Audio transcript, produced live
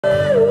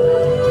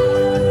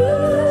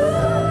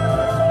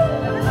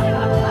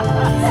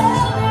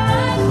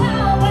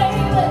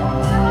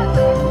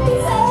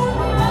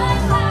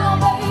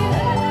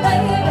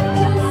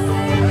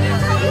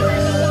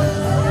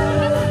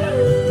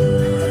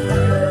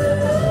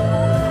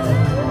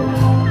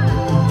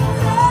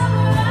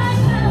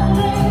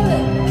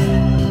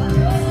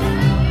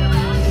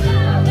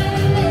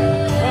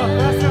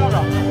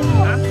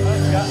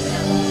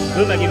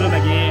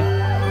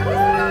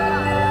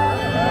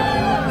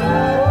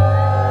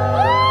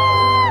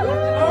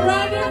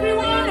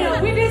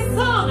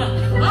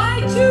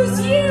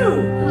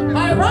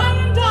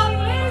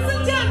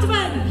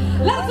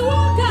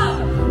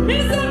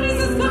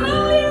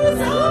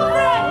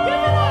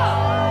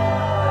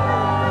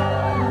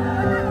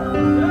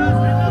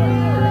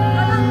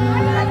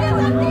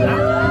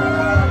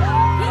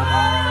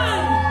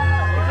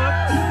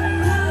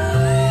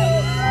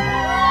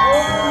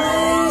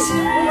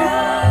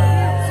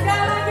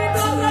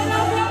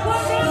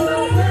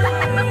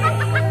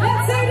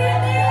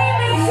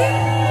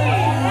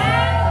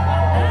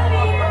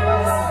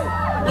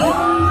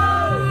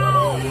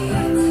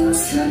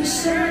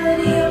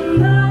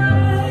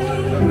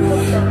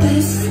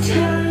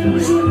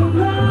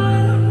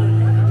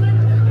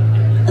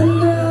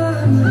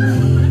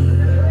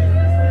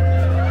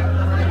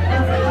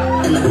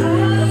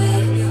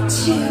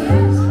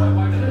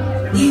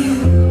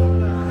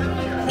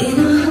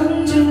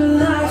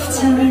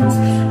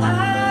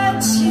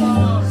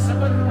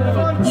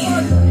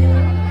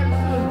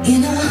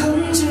In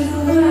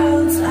 100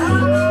 worlds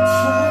I'll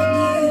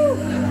find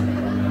you,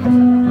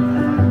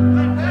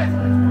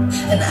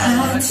 and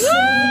I'd say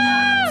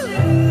I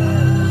do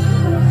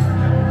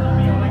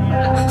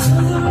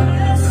for the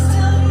rest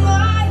of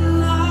my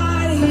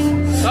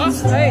life.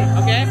 Hey,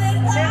 okay.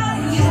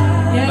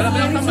 Yes,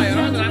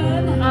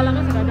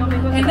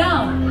 And now,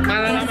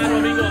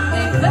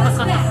 let's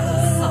dance.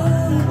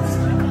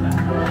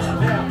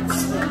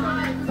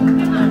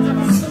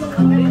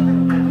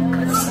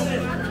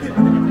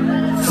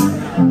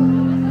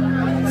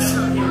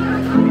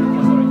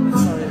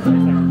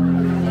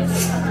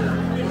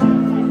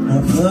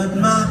 Put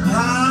my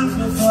palms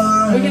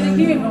before We're gonna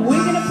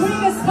bring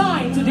the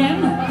sky to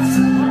them.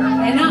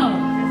 And now,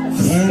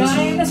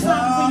 sky and the sun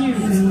for you.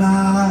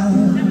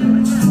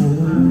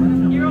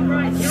 You're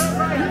alright, you're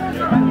alright.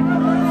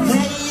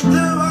 Hate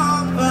the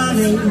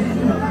opening,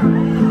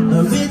 a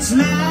rich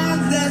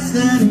man's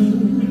destiny,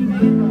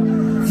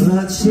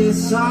 but she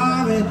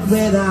saw it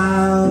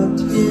without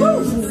you.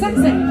 Woo,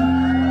 sexy.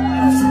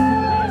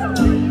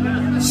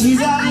 She's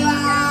a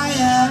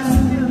liar.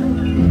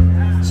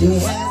 She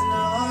has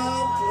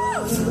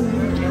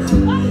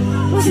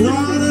for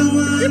the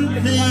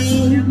one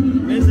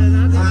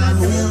thing I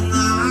will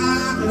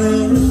not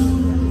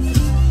lose.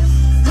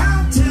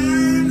 I'll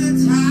turn the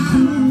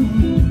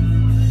tide,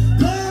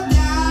 look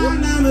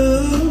down the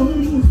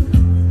moon,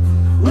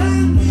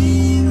 when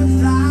we were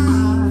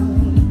fly,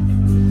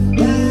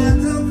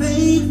 there's a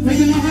big We're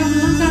gonna have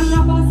Langkah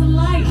Syabas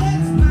light.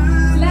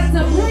 Let's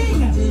bring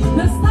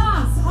the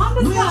stars on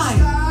the sky.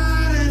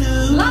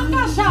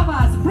 Langkah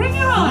Syabas, bring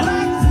it on.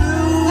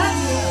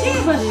 Let's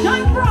give a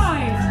shine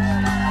bright.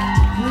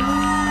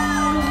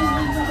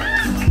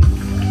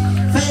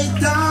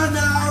 Don't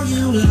know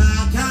you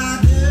like I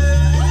do.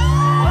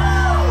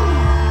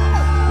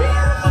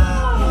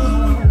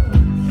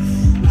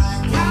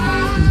 Like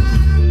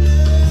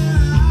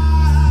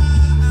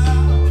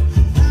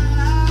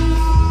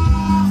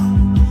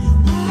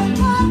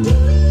I do.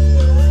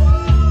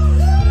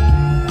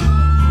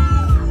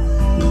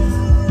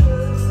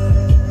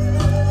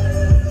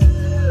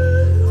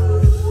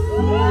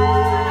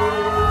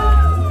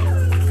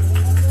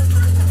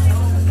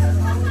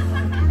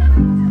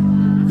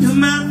 You're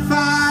my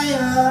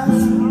fire.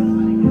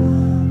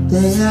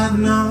 They have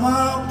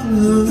no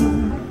clue.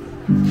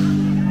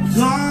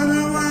 For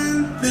the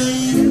one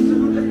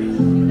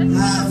thing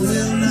I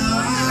will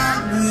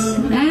not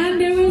do.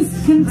 And there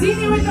is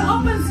continuing the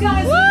open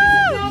skies,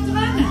 ladies and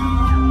gentlemen.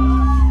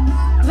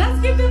 Let's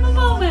give them a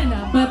moment,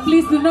 but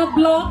please do not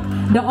block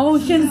the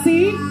ocean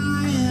sea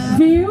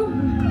view.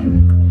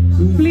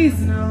 Please,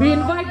 we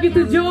invite you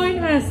to join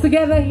us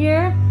together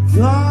here.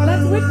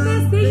 Let's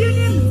witness the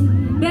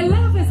union. Their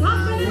love is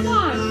husband and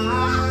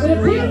wife with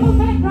a beautiful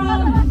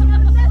background.